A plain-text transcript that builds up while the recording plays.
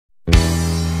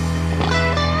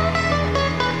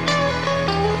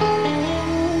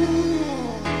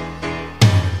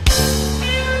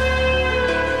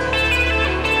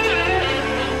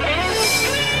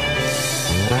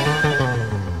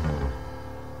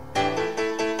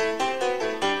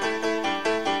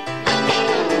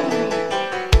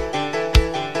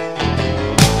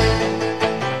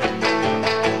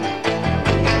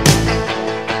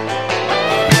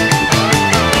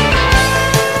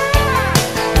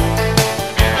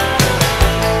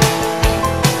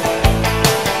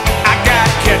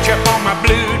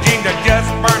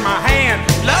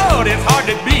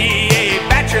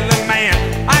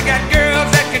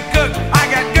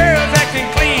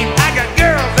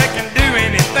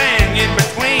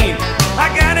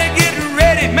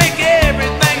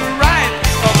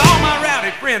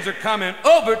coming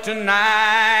over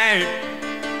tonight.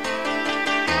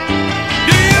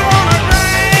 Do you wanna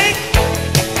drink?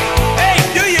 Hey,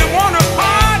 do you wanna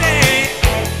party?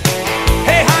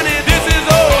 Hey, honey, this is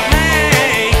old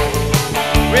Hank,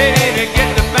 ready to get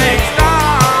the thing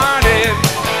started.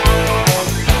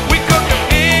 We cooked a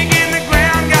pig in the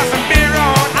ground, got some beer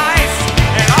on ice,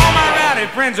 and all my rowdy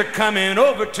friends are coming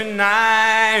over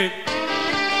tonight.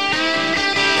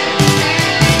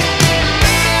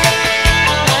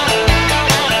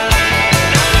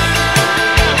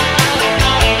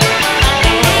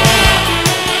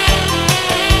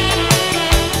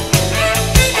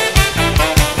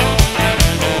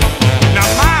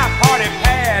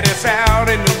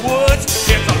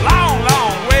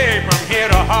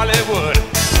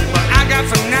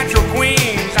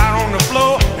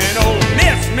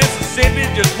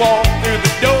 Just walk through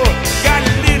the door. Got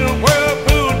a little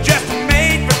whirlpool just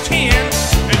made for 10,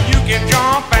 and you can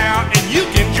jump out and you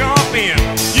can jump in.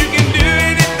 You can do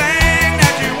anything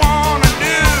that you wanna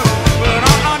do,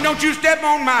 but don't you step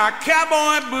on my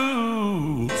cowboy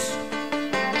boots.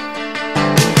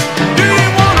 Do you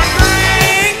wanna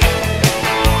drink?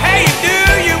 Hey, do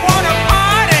you wanna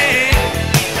party?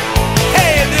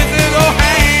 Hey, this is old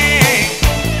Hank,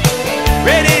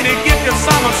 ready to get the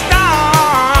summer started.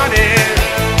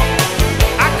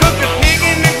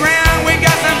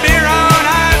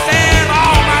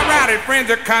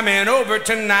 Friends are coming over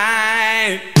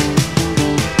tonight.